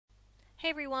Hey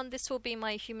everyone, this will be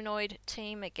my humanoid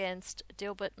team against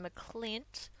Dilbert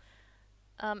McClint.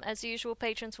 As usual,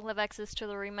 patrons will have access to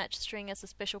the rematch string as a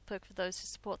special perk for those who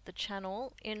support the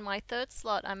channel. In my third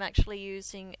slot, I'm actually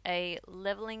using a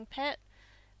leveling pet,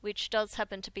 which does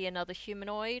happen to be another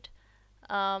humanoid.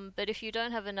 But if you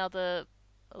don't have another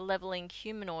leveling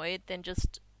humanoid, then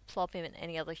just plop in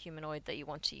any other humanoid that you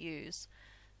want to use.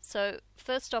 So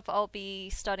first off, I'll be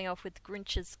starting off with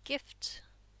Grinch's Gift.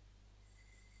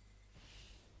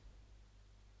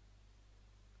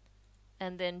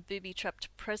 And then Booby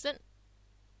Trapped Present.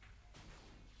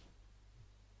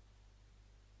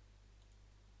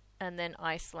 And then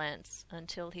Ice Lance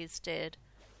until he's dead.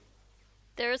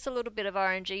 There is a little bit of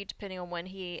RNG depending on when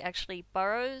he actually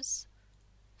burrows.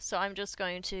 So I'm just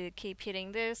going to keep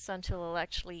hitting this until it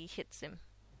actually hits him.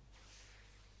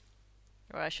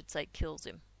 Or I should say kills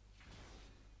him.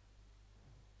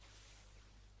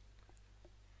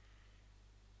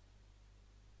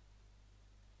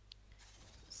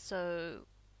 So,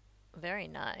 very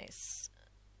nice.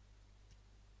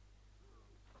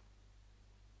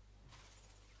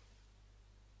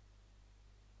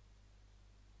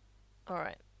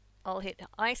 Alright, I'll hit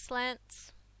Ice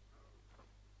Lance.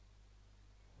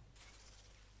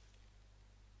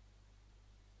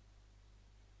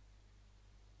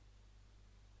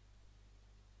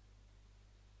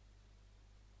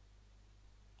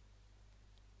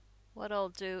 What I'll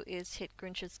do is hit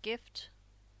Grinch's Gift.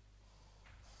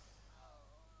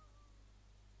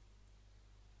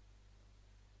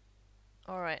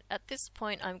 Alright, at this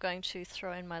point I'm going to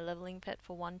throw in my leveling pet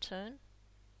for one turn.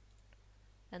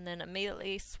 And then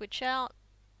immediately switch out.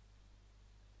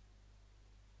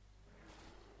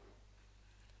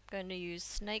 I'm going to use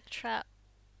Snake Trap.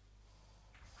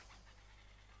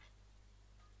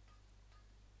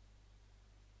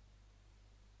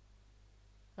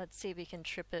 Let's see if we can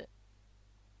trip it.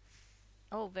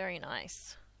 Oh, very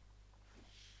nice.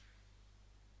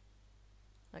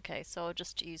 Okay, so I'll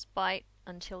just use Bite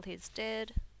until he's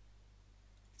dead.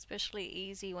 Especially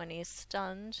easy when he's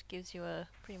stunned, gives you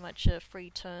pretty much a free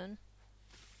turn.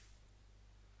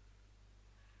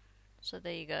 So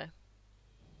there you go.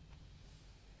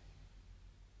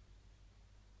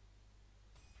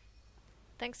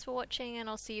 Thanks for watching, and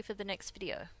I'll see you for the next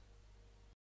video.